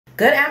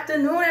Good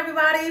afternoon,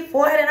 everybody.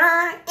 Forehead and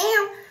I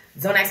am.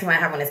 Don't ask me why I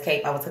have on this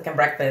cape. I was cooking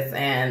breakfast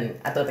and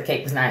I thought the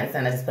cape was nice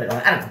and I just put it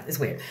on. I don't know. It's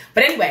weird.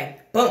 But anyway,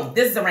 boom.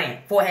 This is a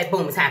rant. Forehead,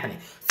 boom, is happening.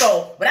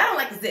 So what I don't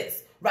like is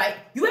this, right?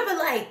 You ever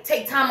like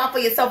take time out for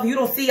yourself and you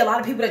don't see a lot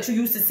of people that you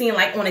used to seeing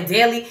like on a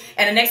daily,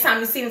 and the next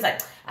time you see them, it's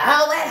like,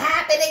 oh, what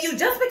happened to you?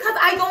 Just because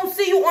I don't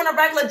see you on a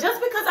regular,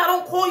 just because I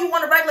don't call you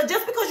on a regular,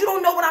 just because you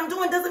don't know what I'm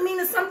doing doesn't mean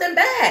it's something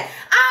bad.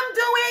 I'm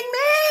doing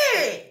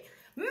me.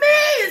 Me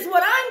is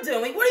what I'm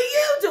doing. What are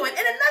you doing?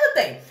 And another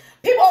thing,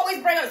 people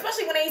always bring up,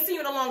 especially when they ain't seen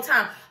you in a long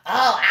time.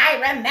 Oh, I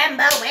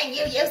remember when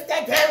you used to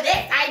do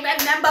this. I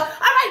remember.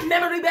 All right,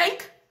 memory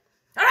bank.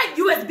 All right,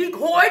 USB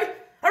cord.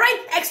 All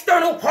right,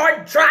 external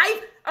hard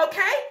drive.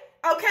 Okay?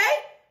 Okay?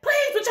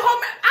 Please, put your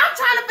whole I'm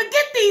trying to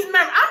forget these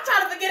memories. I'm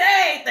trying to forget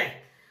everything.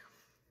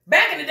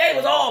 Back in the day, it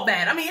was all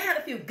bad. I mean, it had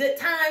a few good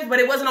times, but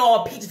it wasn't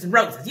all peaches and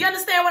roses. You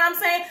understand what I'm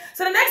saying?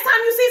 So the next time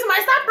you see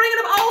somebody, stop bringing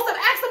up old stuff.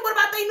 Ask them what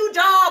about their new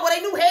job or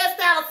their new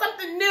hairstyle or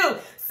something new.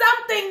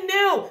 Something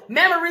new.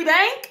 Memory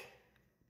bank.